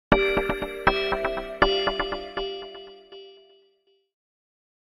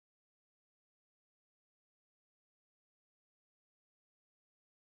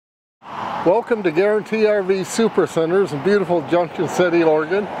Welcome to Guarantee RV Supercenters in beautiful Junction City,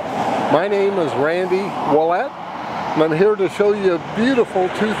 Oregon. My name is Randy Willett, and I'm here to show you a beautiful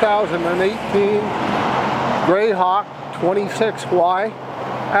 2018 Greyhawk 26Y.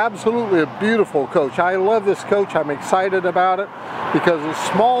 Absolutely a beautiful coach. I love this coach. I'm excited about it because it's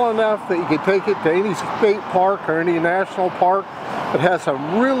small enough that you can take it to any state park or any national park. It has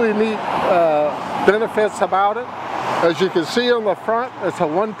some really neat benefits about it. As you can see on the front, it's a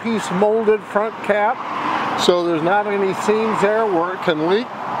one-piece molded front cap, so there's not any seams there where it can leak.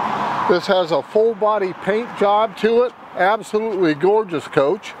 This has a full body paint job to it. Absolutely gorgeous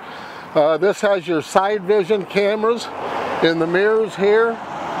coach. This has your side vision cameras in the mirrors here.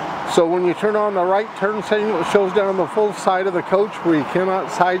 So when you turn on the right turn signal, it shows down the full side of the coach where you cannot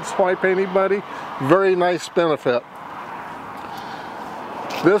sideswipe anybody. Very nice benefit.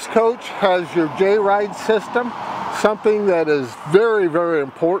 This coach has your J-Ride system, something that is very, very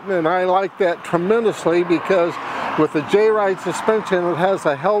important, and I like that tremendously because with the J-Ride suspension, it has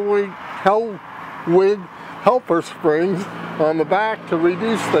a Hellwig helper springs on the back to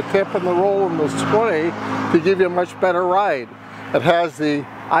reduce the tip and the roll and the sway to give you a much better ride. It has the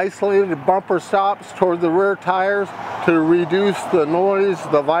isolated bumper stops toward the rear tires to reduce the noise,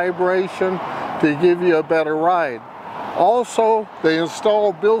 the vibration, to give you a better ride. Also, they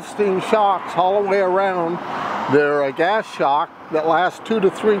install Bilstein shocks all the way around. They're a gas shock that lasts 2 to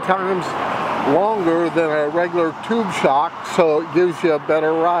 3 times longer than a regular tube shock, so it gives you a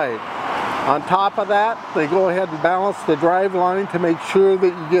better ride. On top of that, they go ahead and balance the drive line to make sure that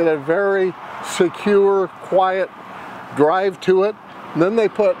you get a very secure, quiet drive to it. And then they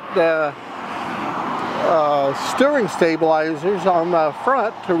put steering stabilizers on the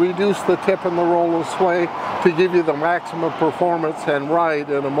front to reduce the tip and the roll and sway to give you the maximum performance and ride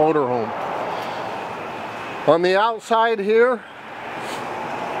in a motorhome. On the outside here,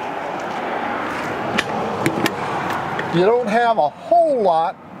 you don't have a whole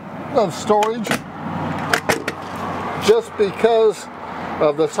lot of storage just because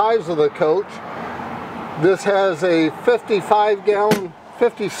of the size of the coach. This has a 56-gallon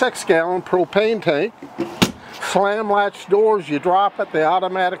propane tank. Slam latch doors, you drop it, they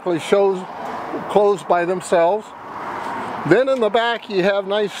automatically close by themselves. Then in the back you have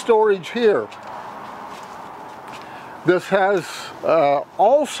nice storage here. This has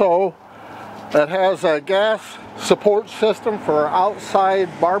it has a gas support system for outside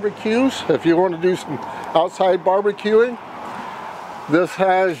barbecues if you want to do some outside barbecuing. This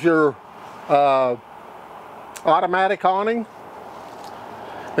has your automatic awning.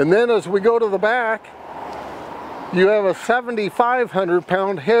 And then as we go to the back, you have a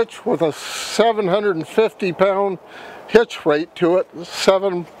 7,500-pound hitch with a 750-pound hitch rate to it,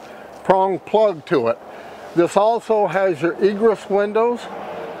 7-prong plug to it. This also has your egress windows.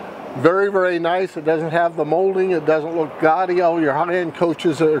 Very, very nice. It doesn't have the molding. It doesn't look gaudy. All your high-end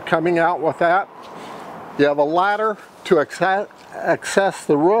coaches are coming out with that. You have a ladder to access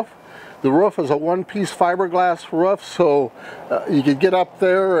the roof. The roof is a one-piece fiberglass roof, so you can get up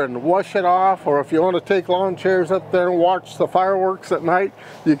there and wash it off, or if you want to take lawn chairs up there and watch the fireworks at night,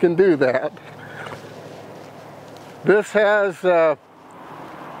 you can do that. This has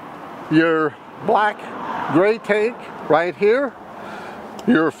your black gray tank right here,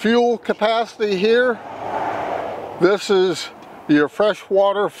 your fuel capacity here. This is your fresh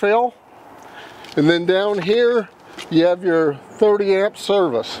water fill, and then down here you have your 30-amp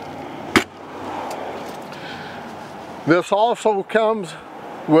service. This also comes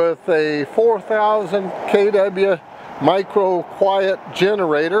with a 4,000 kW micro quiet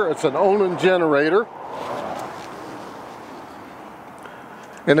generator. It's an Onan generator,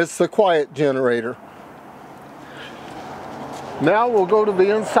 and it's the quiet generator. Now we'll go to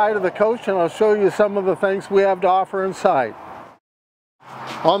the inside of the coach and I'll show you some of the things we have to offer inside.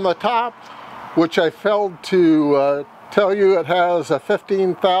 On the top, which I failed to tell you, it has a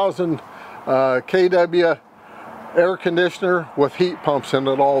 15,000 kW air conditioner with heat pumps in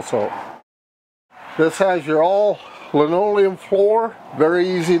it also. This has your all linoleum floor, very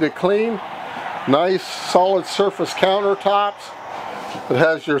easy to clean. Nice solid surface countertops. It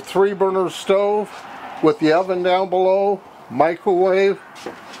has your 3-burner stove with the oven down below, microwave.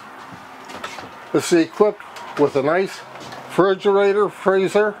 This is equipped with a nice refrigerator,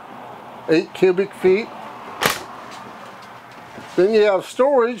 freezer, 8 cubic feet. Then you have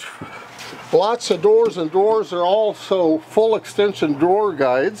storage. Lots of doors and drawers are also full extension drawer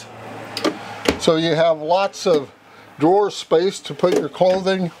guides. So you have lots of drawer space to put your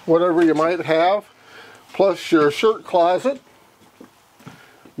clothing, whatever you might have, plus your shirt closet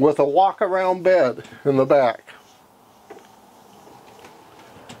with a walk-around bed in the back.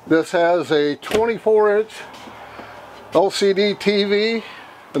 This has a 24-inch LCD TV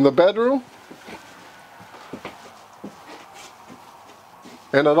in the bedroom.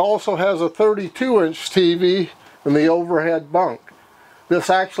 And it also has a 32-inch TV in the overhead bunk. This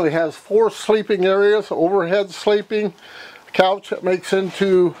actually has 4 sleeping areas: overhead sleeping, couch that makes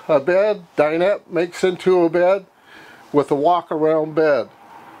into a bed, dinette makes into a bed, with a walk-around bed.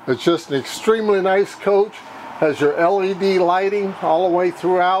 It's just an extremely nice coach. Has your LED lighting all the way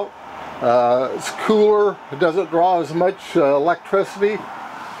throughout. It's cooler. It doesn't draw as much electricity.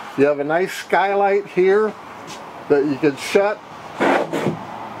 You have a nice skylight here that you can shut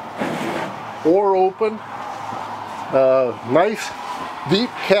or open. Nice deep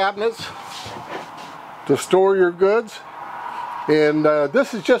cabinets to store your goods. And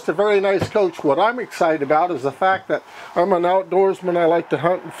this is just a very nice coach. What I'm excited about is the fact that I'm an outdoorsman. I like to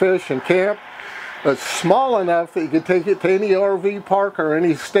hunt and fish and camp. It's small enough that you can take it to any RV park or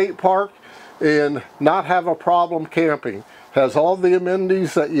any state park and not have a problem camping. Has all the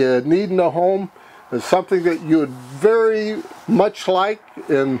amenities that you need in a home. It's something that you would very much like.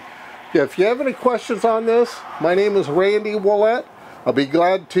 And if you have any questions on this, my name is Randy Willett. I'll be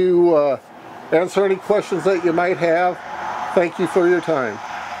glad to answer any questions that you might have. Thank you for your time.